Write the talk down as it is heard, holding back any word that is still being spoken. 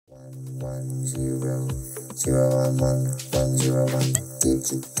1011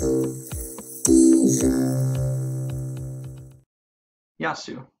 digital vision.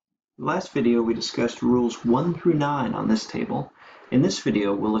 Yasu. Last video we discussed rules 1 through 9 on this table. In this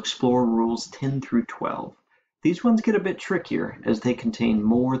video we'll explore rules 10 through 12. These ones get a bit trickier as they contain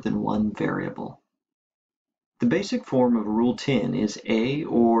more than one variable. The basic form of rule 10 is A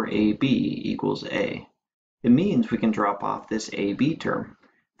or AB equals A. It means we can drop off this AB term.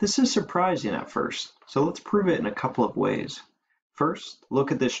 This is surprising at first, so let's prove it in a couple of ways. First,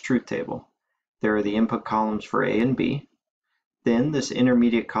 look at this truth table. There are the input columns for A and B. Then this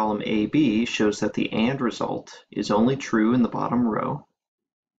intermediate column AB shows that the AND result is only true in the bottom row.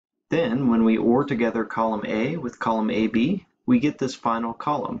 Then when we OR together column A with column AB, we get this final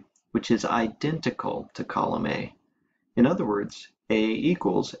column, which is identical to column A. In other words, A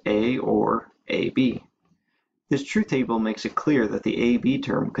equals A or AB. This truth table makes it clear that the AB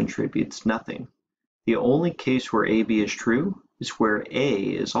term contributes nothing. The only case where AB is true is where A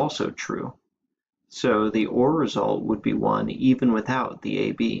is also true. So the OR result would be 1 even without the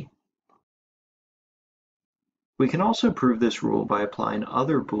AB. We can also prove this rule by applying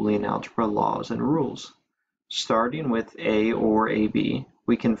other Boolean algebra laws and rules. Starting with A or AB,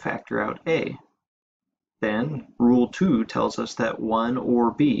 we can factor out A. Then, rule 2 tells us that 1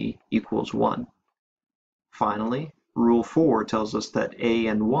 or B equals 1. Finally, rule 4 tells us that A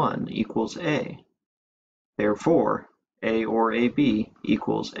and 1 equals A. Therefore, A or AB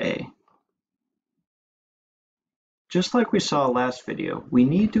equals A. Just like we saw last video, we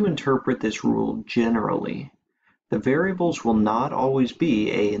need to interpret this rule generally. The variables will not always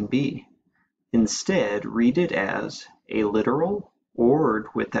be A and B. Instead, read it as a literal ORed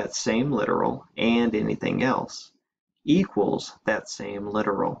with that same literal and anything else equals that same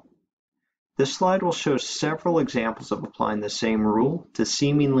literal. This slide will show several examples of applying the same rule to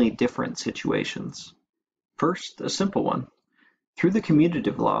seemingly different situations. First, a simple one. Through the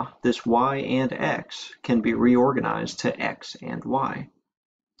commutative law, this y and x can be reorganized to x and y.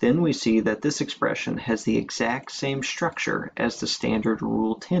 Then we see that this expression has the exact same structure as the standard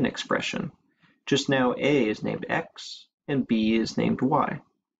Rule 10 expression. Just now A is named x and B is named y.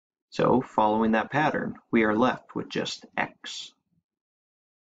 So following that pattern, we are left with just x.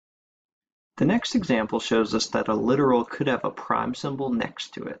 The next example shows us that a literal could have a prime symbol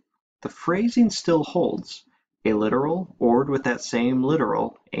next to it. The phrasing still holds. A literal ORed with that same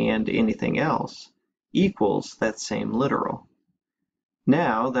literal and anything else equals that same literal.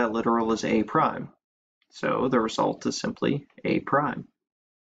 Now that literal is A prime, so the result is simply A prime.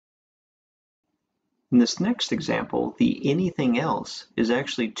 In this next example, the anything else is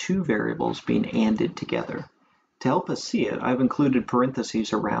actually two variables being ANDed together. To help us see it, I've included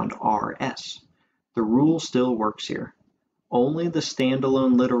parentheses around RS. The rule still works here. Only the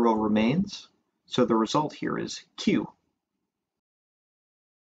standalone literal remains, so the result here is Q.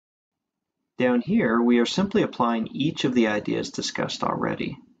 Down here, we are simply applying each of the ideas discussed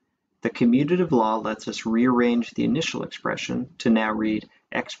already. The commutative law lets us rearrange the initial expression to now read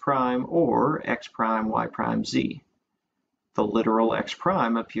x prime or x prime y prime z. The literal x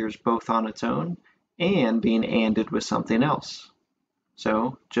prime appears both on its own and being ANDed with something else.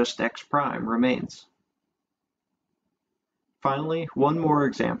 So just x prime remains. Finally, one more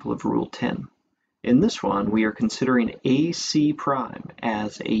example of Rule 10. In this one, we are considering AC prime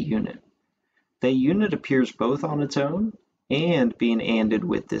as a unit. The unit appears both on its own and being ANDed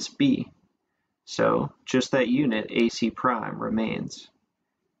with this B. So just that unit AC prime remains.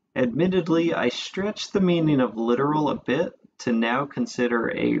 Admittedly, I stretched the meaning of literal a bit to now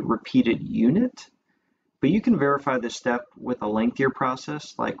consider a repeated unit, but you can verify this step with a lengthier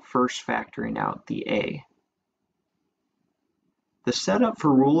process like first factoring out the A. The setup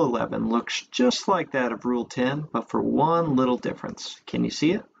for Rule 11 looks just like that of Rule 10, but for one little difference. Can you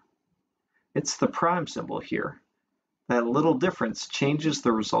see it? It's the prime symbol here. That little difference changes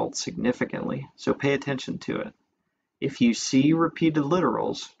the result significantly, so pay attention to it. If you see repeated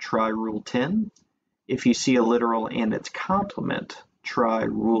literals, try Rule 10. If you see a literal and its complement, try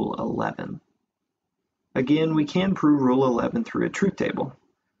Rule 11. Again, we can prove Rule 11 through a truth table.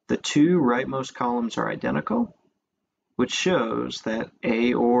 The two rightmost columns are identical, which shows that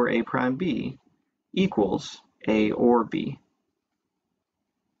A or A prime B equals A or B.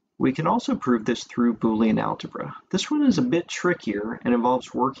 We can also prove this through Boolean algebra. This one is a bit trickier and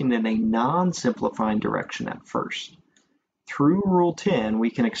involves working in a non-simplifying direction at first. Through Rule 10, we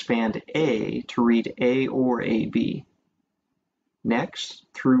can expand A to read A or AB. Next,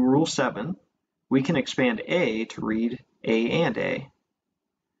 through Rule 7, we can expand A to read A and A.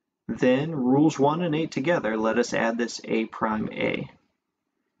 Then Rules 1 and 8 together let us add this A prime A.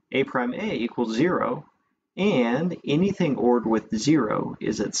 A prime A equals 0, and anything ORed with 0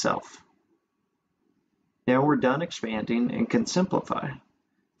 is itself. Now we're done expanding and can simplify.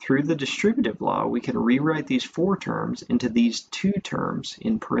 Through the distributive law, we can rewrite these 4 terms into these 2 terms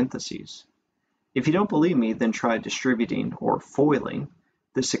in parentheses. If you don't believe me, then try distributing or foiling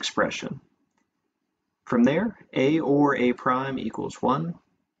this expression. From there, A or A prime equals 1.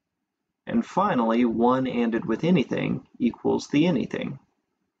 And finally, 1 ANDed with anything equals the anything.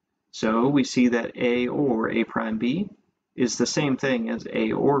 So we see that A or A prime B is the same thing as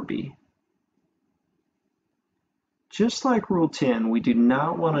A or B. Just like Rule 10, we do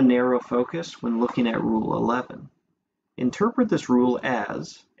not want to narrow focus when looking at Rule 11. Interpret this rule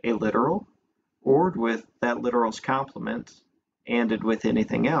as a literal, ORed with that literal's complement, ANDed with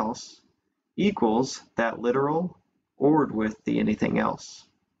anything else, equals that literal, ORed with the anything else.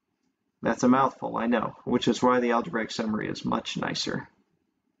 That's a mouthful, I know, which is why the algebraic summary is much nicer.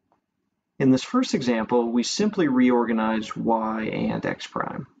 In this first example, we simply reorganize y and x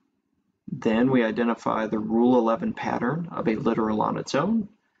prime. Then we identify the Rule 11 pattern of a literal on its own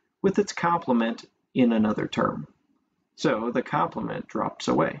with its complement in another term. So the complement drops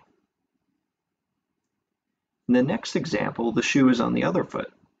away. In the next example, the shoe is on the other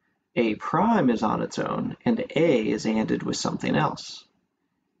foot. A prime is on its own, and A is ANDed with something else.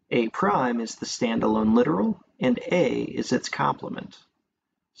 A prime is the standalone literal, and A is its complement.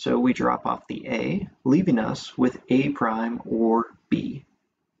 So we drop off the A, leaving us with A prime or B.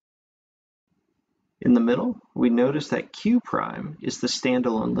 In the middle, we notice that Q prime is the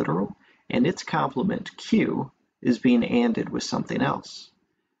standalone literal, and its complement Q is being ANDed with something else.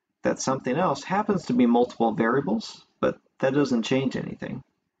 That something else happens to be multiple variables, but that doesn't change anything.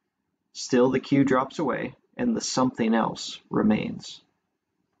 Still, the Q drops away, and the something else remains.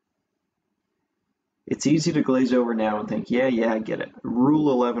 It's easy to glaze over now and think, yeah, I get it.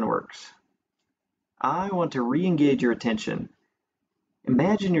 Rule 11 works. I want to re-engage your attention.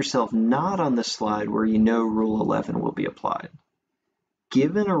 Imagine yourself not on this slide where you know Rule 11 will be applied.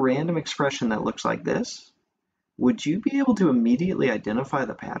 Given a random expression that looks like this, would you be able to immediately identify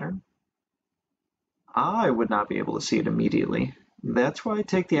the pattern? I would not be able to see it immediately. That's why I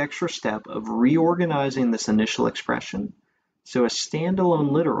take the extra step of reorganizing this initial expression so a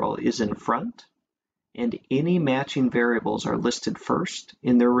standalone literal is in front and any matching variables are listed first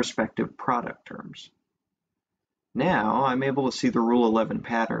in their respective product terms. Now I'm able to see the Rule 11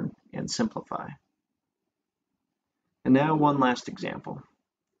 pattern and simplify. And now one last example.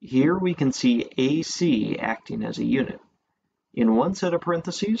 Here we can see AC acting as a unit. In one set of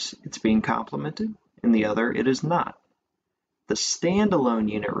parentheses, it's being complemented, in the other it is not. The standalone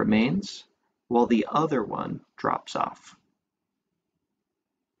unit remains, while the other one drops off.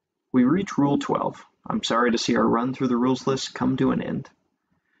 We reach Rule 12. I'm sorry to see our run through the rules list come to an end.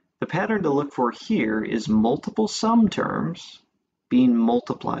 The pattern to look for here is multiple sum terms being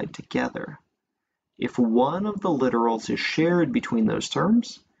multiplied together. If one of the literals is shared between those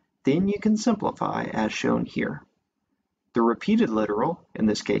terms, then you can simplify as shown here. The repeated literal, in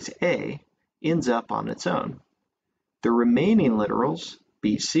this case A, ends up on its own. The remaining literals,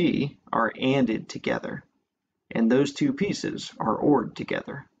 B, C, are ANDed together, and those two pieces are ORed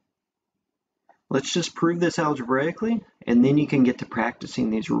together. Let's just prove this algebraically, and then you can get to practicing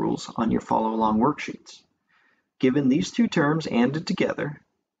these rules on your follow-along worksheets. Given these two terms ANDed together,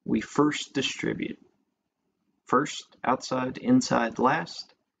 we first distribute. First, outside, inside,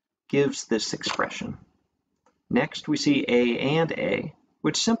 last, gives this expression. Next, we see A and A,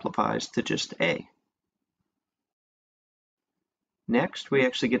 which simplifies to just A. Next, we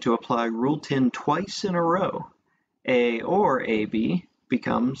actually get to apply Rule 10 twice in a row. A or AB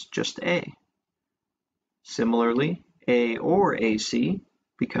becomes just A. Similarly, A or AC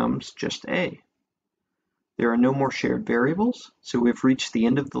becomes just A. There are no more shared variables, so we've reached the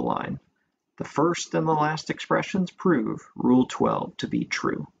end of the line. The first and the last expressions prove Rule 12 to be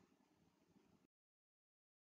true.